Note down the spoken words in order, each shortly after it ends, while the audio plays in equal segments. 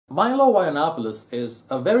Milo Yiannopoulos is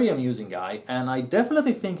a very amusing guy, and I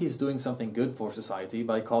definitely think he's doing something good for society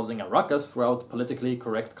by causing a ruckus throughout politically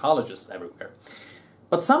correct colleges everywhere.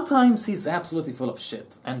 But sometimes he's absolutely full of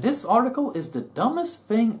shit, and this article is the dumbest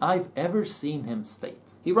thing I've ever seen him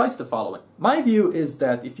state. He writes the following: "My view is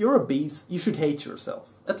that if you're obese, you should hate yourself.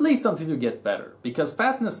 At least until you get better, because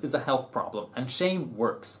fatness is a health problem and shame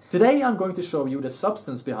works. Today I'm going to show you the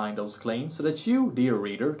substance behind those claims so that you, dear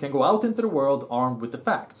reader, can go out into the world armed with the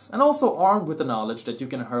facts, and also armed with the knowledge that you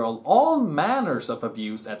can hurl all manners of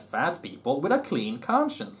abuse at fat people with a clean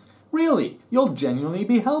conscience. Really, you'll genuinely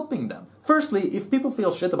be helping them. Firstly, if people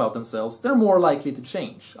feel shit about themselves, they're more likely to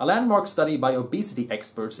change. A landmark study by obesity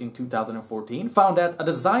experts in 2014 found that a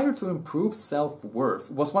desire to improve self-worth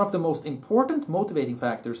was one of the most important motivating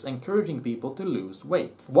factors encouraging people to lose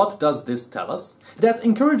weight. What does this tell us? That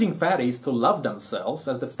encouraging fatties to love themselves,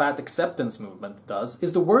 as the fat acceptance movement does,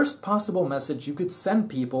 is the worst possible message you could send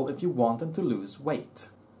people if you want them to lose weight.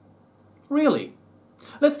 Really?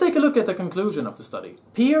 Let's take a look at the conclusion of the study.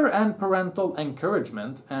 Peer and parental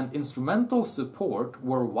encouragement and instrumental support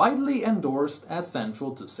were widely endorsed as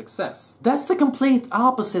central to success. That's the complete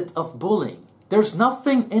opposite of bullying. There's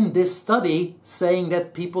nothing in this study saying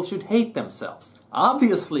that people should hate themselves.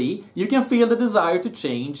 Obviously, you can feel the desire to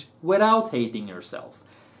change without hating yourself.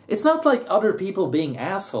 It's not like other people being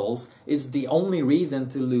assholes is the only reason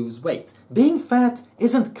to lose weight. Being fat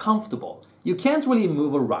isn't comfortable. You can't really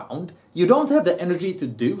move around, you don't have the energy to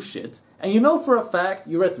do shit, and you know for a fact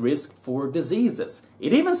you're at risk for diseases.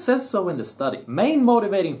 It even says so in the study. Main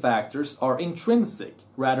motivating factors are intrinsic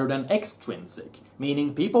rather than extrinsic,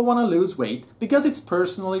 meaning people want to lose weight because it's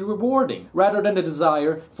personally rewarding, rather than the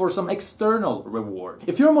desire for some external reward.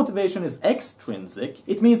 If your motivation is extrinsic,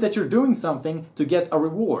 it means that you're doing something to get a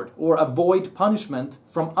reward or avoid punishment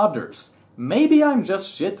from others. Maybe I'm just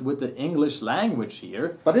shit with the English language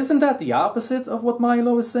here, but isn't that the opposite of what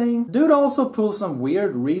Milo is saying? Dude also pulls some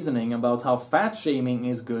weird reasoning about how fat shaming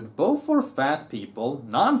is good both for fat people,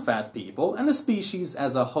 non-fat people, and the species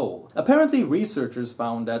as a whole. Apparently researchers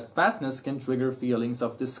found that fatness can trigger feelings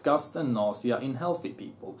of disgust and nausea in healthy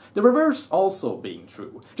people. The reverse also being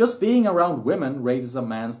true. Just being around women raises a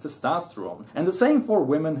man's testosterone, and the same for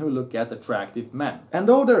women who look at attractive men. And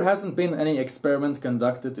though there hasn't been any experiment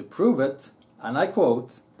conducted to prove it, and I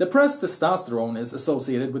quote, "Depressed testosterone is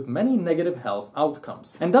associated with many negative health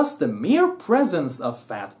outcomes, and thus the mere presence of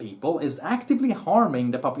fat people is actively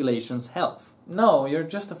harming the population's health." No, you're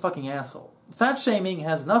just a fucking asshole. Fat shaming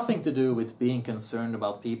has nothing to do with being concerned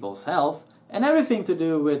about people's health, and everything to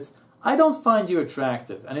do with, I don't find you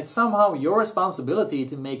attractive, and it's somehow your responsibility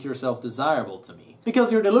to make yourself desirable to me.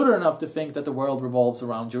 Because you're deluded enough to think that the world revolves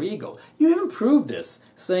around your ego. You even proved this,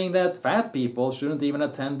 saying that fat people shouldn't even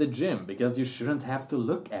attend the gym because you shouldn't have to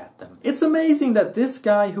look at them. It's amazing that this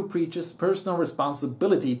guy who preaches personal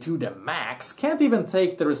responsibility to the max can't even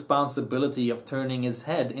take the responsibility of turning his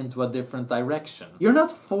head into a different direction. You're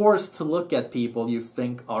not forced to look at people you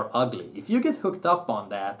think are ugly. If you get hooked up on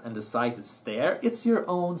that and decide to stare, it's your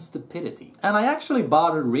own stupidity. And I actually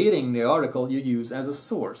bothered reading the article you use as a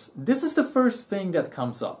source. This is the first thing that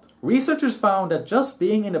comes up. Researchers found that just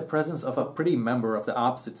being in the presence of a pretty member of the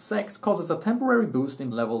opposite sex causes a temporary boost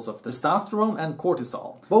in levels of testosterone and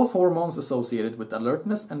cortisol, both hormones associated with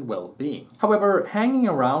alertness and well-being. However, hanging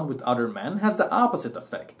around with other men has the opposite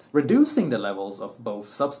effect, reducing the levels of both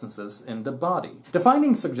substances in the body. The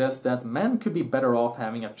findings suggest that men could be better off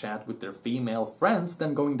having a chat with their female friends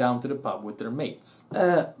than going down to the pub with their mates.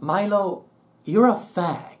 Milo, you're a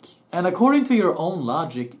fag. And according to your own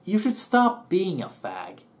logic, you should stop being a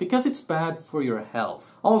fag, because it's bad for your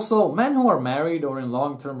health. Also, men who are married or in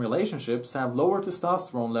long-term relationships have lower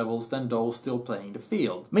testosterone levels than those still playing the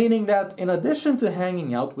field. Meaning that, in addition to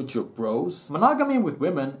hanging out with your bros, monogamy with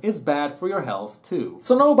women is bad for your health too.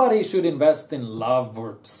 So nobody should invest in love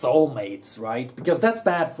or soulmates, right? Because that's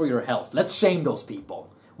bad for your health. Let's shame those people.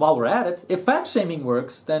 While we're at it, if fat shaming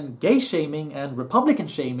works, then gay shaming and Republican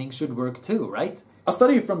shaming should work too, right? A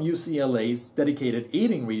study from UCLA's dedicated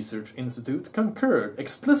Eating Research Institute concurred,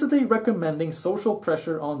 explicitly recommending social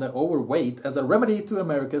pressure on the overweight as a remedy to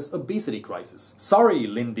America's obesity crisis. Sorry,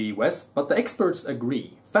 Lindy West, but the experts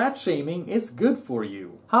agree. Fat shaming is good for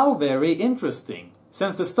you. How very interesting.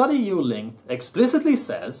 Since the study you linked explicitly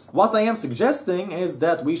says, what I am suggesting is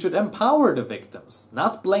that we should empower the victims,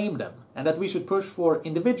 not blame them, and that we should push for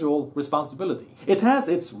individual responsibility. It has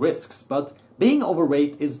its risks, but being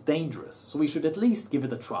overweight is dangerous, so we should at least give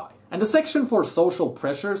it a try. And the section for social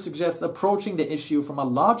pressure suggests approaching the issue from a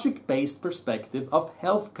logic-based perspective of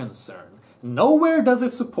health concern. Nowhere does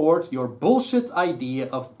it support your bullshit idea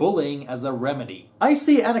of bullying as a remedy. I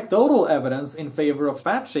see anecdotal evidence in favor of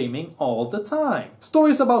fat shaming all the time.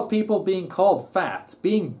 Stories about people being called fat,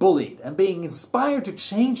 being bullied, and being inspired to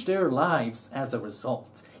change their lives as a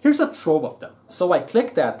result. Here's a trove of them. So I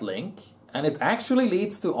click that link, and it actually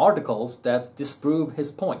leads to articles that disprove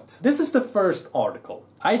his point. This is the first article.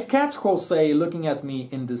 I'd catch Jose looking at me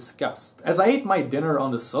in disgust. As I ate my dinner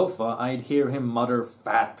on the sofa, I'd hear him mutter,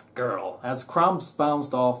 "Fat girl," as crumbs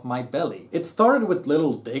bounced off my belly. It started with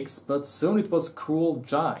little digs, but soon it was cruel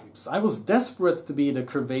jibes. I was desperate to be the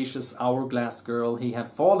curvaceous hourglass girl he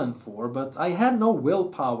had fallen for, but I had no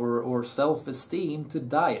willpower or self-esteem to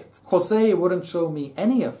diet. Jose wouldn't show me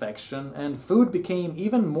any affection, and food became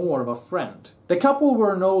even more of a friend. The couple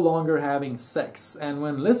were no longer having sex, and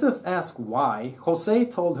when Lizeth asked why, Jose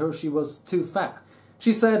told her she was too fat.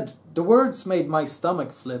 She said, "The words made my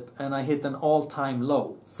stomach flip and I hit an all-time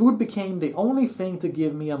low. Food became the only thing to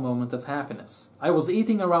give me a moment of happiness. I was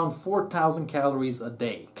eating around 4,000 calories a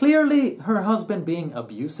day." Clearly, her husband being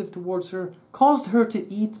abusive towards her caused her to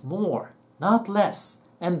eat more, not less.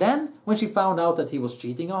 And then, when she found out that he was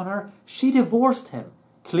cheating on her, she divorced him.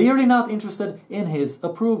 Clearly not interested in his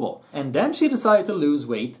approval. And then she decided to lose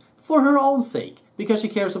weight for her own sake, because she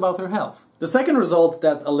cares about her health. The second result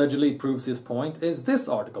that allegedly proves his point is this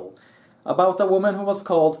article, about a woman who was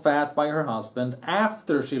called fat by her husband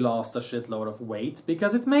after she lost a shitload of weight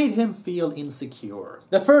because it made him feel insecure.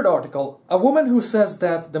 The third article, a woman who says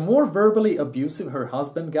that the more verbally abusive her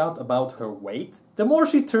husband got about her weight, the more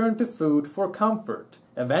she turned to food for comfort.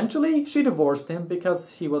 Eventually, she divorced him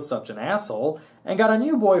because he was such an asshole and got a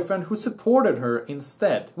new boyfriend who supported her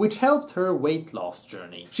instead, which helped her weight loss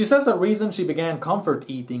journey. She says the reason she began comfort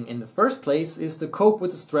eating in the first place is to cope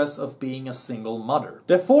with the stress of being a single mother.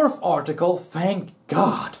 The fourth article, thank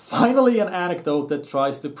God, finally an anecdote that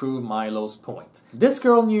tries to prove Milo's point. This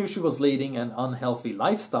girl knew she was leading an unhealthy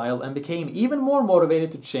lifestyle and became even more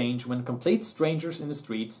motivated to change when complete strangers in the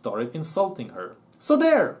street started insulting her. So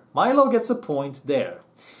there, Milo gets a point there.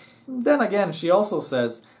 Then again, she also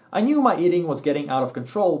says, "I knew my eating was getting out of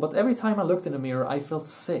control, but every time I looked in the mirror I felt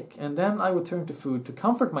sick, and then I would turn to food to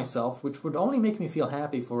comfort myself, which would only make me feel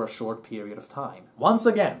happy for a short period of time." Once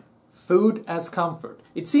again, food as comfort.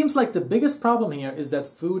 It seems like the biggest problem here is that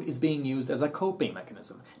food is being used as a coping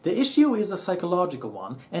mechanism. The issue is a psychological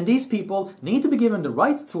one, and these people need to be given the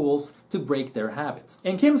right tools to break their habits.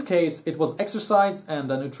 In Kim's case, it was exercise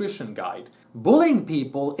and a nutrition guide. Bullying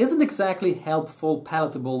people isn't exactly helpful,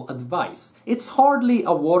 palatable advice. It's hardly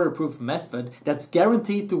a waterproof method that's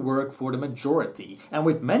guaranteed to work for the majority. And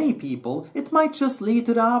with many people, it might just lead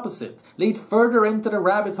to the opposite. Lead further into the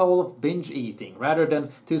rabbit hole of binge eating, rather than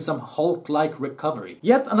to some Hulk-like recovery.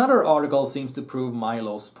 Yet another article seems to prove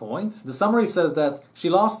Milo's point. The summary says that she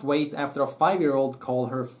lost weight after a 5-year-old called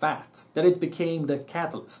her fat, that it became the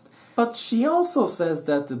catalyst. But she also says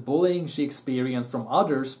that the bullying she experienced from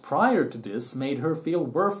others prior to this made her feel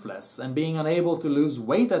worthless, and being unable to lose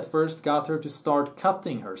weight at first got her to start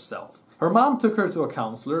cutting herself. Her mom took her to a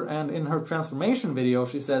counselor, and in her transformation video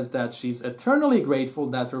she says that she's eternally grateful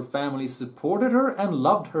that her family supported her and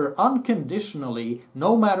loved her unconditionally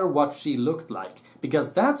no matter what she looked like,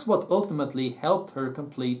 because that's what ultimately helped her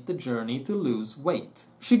complete the journey to lose weight.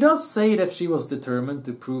 She does say that she was determined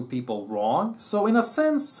to prove people wrong, so in a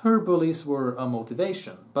sense her bullies were a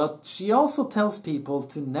motivation. But she also tells people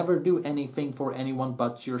to never do anything for anyone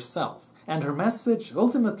but yourself. And her message,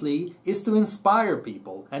 ultimately, is to inspire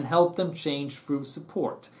people and help them change through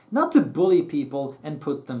support. Not to bully people and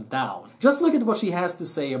put them down. Just look at what she has to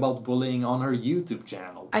say about bullying on her YouTube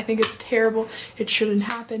channel. I think it's terrible. It shouldn't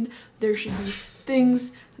happen. There should be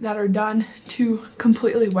things that are done to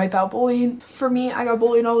completely wipe out bullying. For me, I got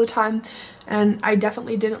bullied all the time, and I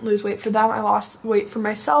definitely didn't lose weight for them. I lost weight for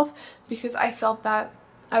myself because I felt that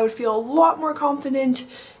I would feel a lot more confident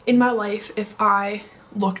in my life if I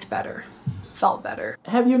looked better, felt better.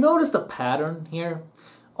 Have you noticed a pattern here?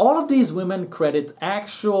 All of these women credit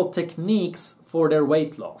actual techniques for their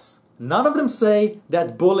weight loss. None of them say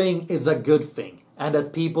that bullying is a good thing and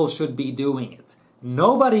that people should be doing it.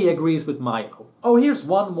 Nobody agrees with Milo. Oh, here's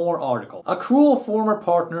one more article. A cruel former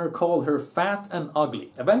partner called her fat and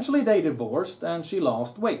ugly. Eventually they divorced and she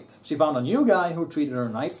lost weight. She found a new guy who treated her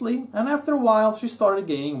nicely, and after a while she started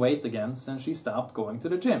gaining weight again since she stopped going to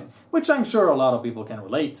the gym. Which I'm sure a lot of people can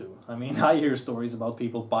relate to. I mean, I hear stories about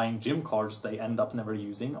people buying gym cards they end up never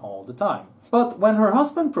using all the time. But when her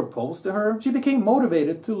husband proposed to her, she became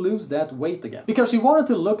motivated to lose that weight again. Because she wanted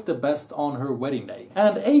to look the best on her wedding day.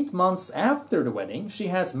 And 8 months after the wedding, dieting, she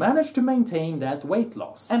has managed to maintain that weight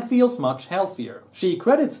loss and feels much healthier. She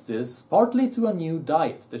credits this partly to a new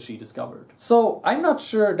diet that she discovered. So I'm not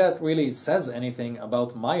sure that really says anything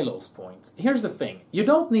about Milo's point. Here's the thing, you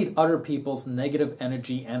don't need other people's negative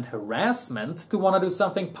energy and harassment to want to do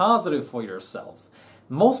something positive for yourself.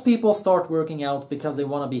 Most people start working out because they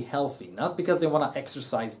want to be healthy, not because they want to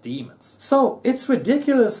exercise demons. So it's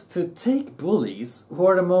ridiculous to take bullies, who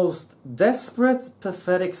are the most desperate,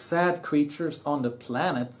 pathetic, sad creatures on the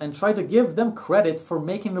planet, and try to give them credit for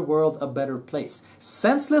making the world a better place.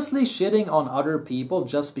 Senselessly shitting on other people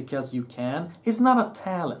just because you can is not a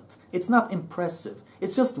talent. It's not impressive.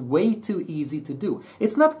 It's just way too easy to do.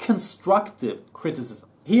 It's not constructive criticism.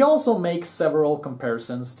 He also makes several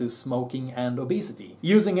comparisons to smoking and obesity,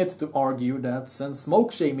 using it to argue that since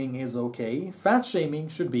smoke shaming is okay, fat shaming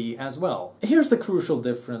should be as well. Here's the crucial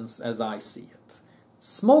difference as I see it.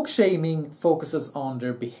 Smoke shaming focuses on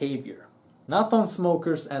their behavior, not on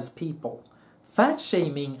smokers as people. Fat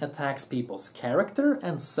shaming attacks people's character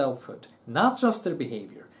and selfhood, not just their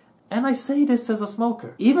behavior. And I say this as a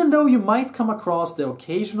smoker. Even though you might come across the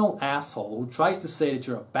occasional asshole who tries to say that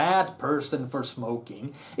you're a bad person for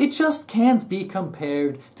smoking, it just can't be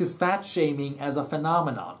compared to fat shaming as a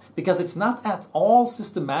phenomenon, because it's not at all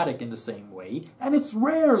systematic in the same way, and it's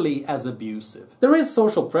rarely as abusive. There is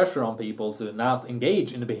social pressure on people to not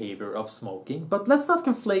engage in the behavior of smoking, but let's not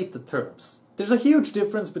conflate the terms. There's a huge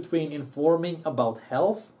difference between informing about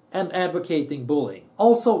health and advocating bullying.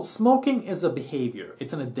 Also, smoking is a behavior,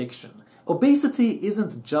 it's an addiction. Obesity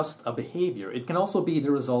isn't just a behavior, it can also be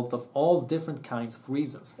the result of all different kinds of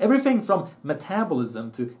reasons. Everything from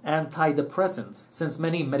metabolism to antidepressants, since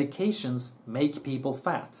many medications make people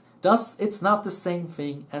fat. Thus, it's not the same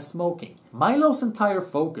thing as smoking. Milo's entire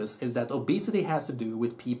focus is that obesity has to do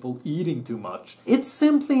with people eating too much. It's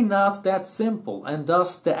simply not that simple, and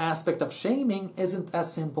thus the aspect of shaming isn't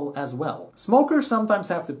as simple as well. Smokers sometimes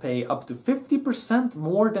have to pay up to 50%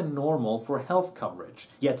 more than normal for health coverage.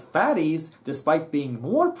 Yet fatties, despite being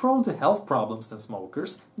more prone to health problems than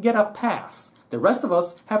smokers, get a pass. The rest of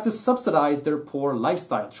us have to subsidize their poor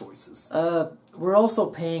lifestyle choices. We're also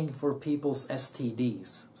paying for people's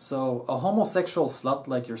STDs, so a homosexual slut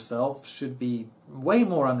like yourself should be way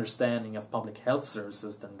more understanding of public health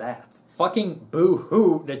services than that. Fucking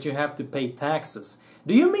boo-hoo that you have to pay taxes.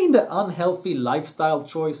 Do you mean the unhealthy lifestyle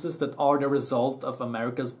choices that are the result of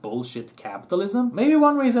America's bullshit capitalism? Maybe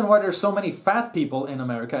one reason why there's so many fat people in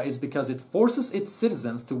America is because it forces its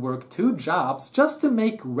citizens to work 2 jobs just to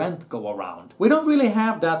make rent go around. We don't really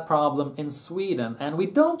have that problem in Sweden, and we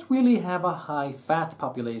don't really have a high fat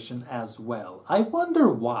population as well. I wonder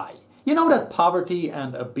why. You know that poverty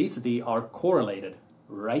and obesity are correlated,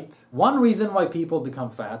 right? One reason why people become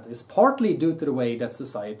fat is partly due to the way that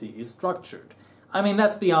society is structured. I mean,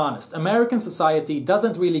 let's be honest, American society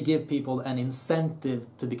doesn't really give people an incentive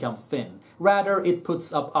to become thin. Rather, it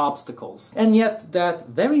puts up obstacles. And yet, that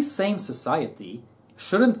very same society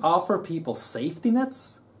shouldn't offer people safety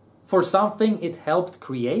nets for something it helped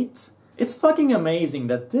create? It's fucking amazing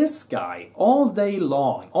that this guy, all day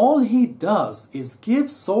long, all he does is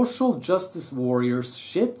give social justice warriors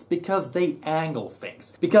shit because they angle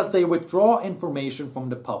things, because they withdraw information from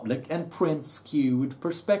the public and print skewed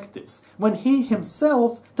perspectives, when he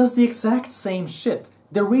himself does the exact same shit.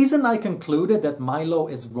 The reason I concluded that Milo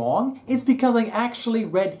is wrong is because I actually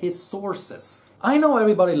read his sources. I know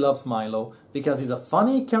everybody loves Milo because he's a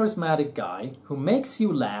funny, charismatic guy who makes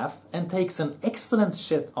you laugh and takes an excellent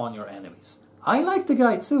shit on your enemies. I like the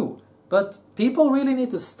guy too, but people really need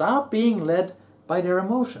to stop being led by their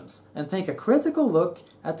emotions and take a critical look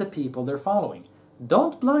at the people they're following.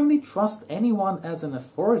 Don't blindly trust anyone as an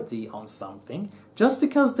authority on something just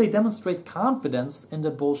because they demonstrate confidence in the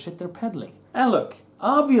bullshit they're peddling. And look,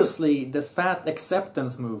 obviously the fat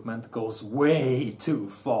acceptance movement goes way too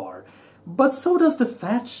far. But so does the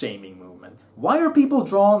fat-shaming movement. Why are people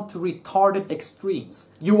drawn to retarded extremes?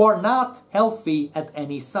 You are not healthy at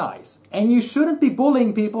any size. And you shouldn't be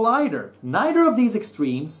bullying people either. Neither of these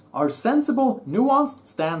extremes are sensible, nuanced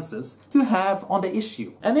stances to have on the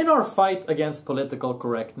issue. And in our fight against political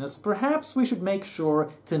correctness, perhaps we should make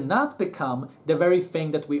sure to not become the very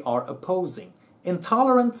thing that we are opposing.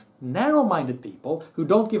 Intolerant, narrow-minded people who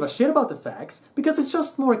don't give a shit about the facts because it's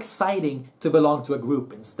just more exciting to belong to a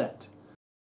group instead.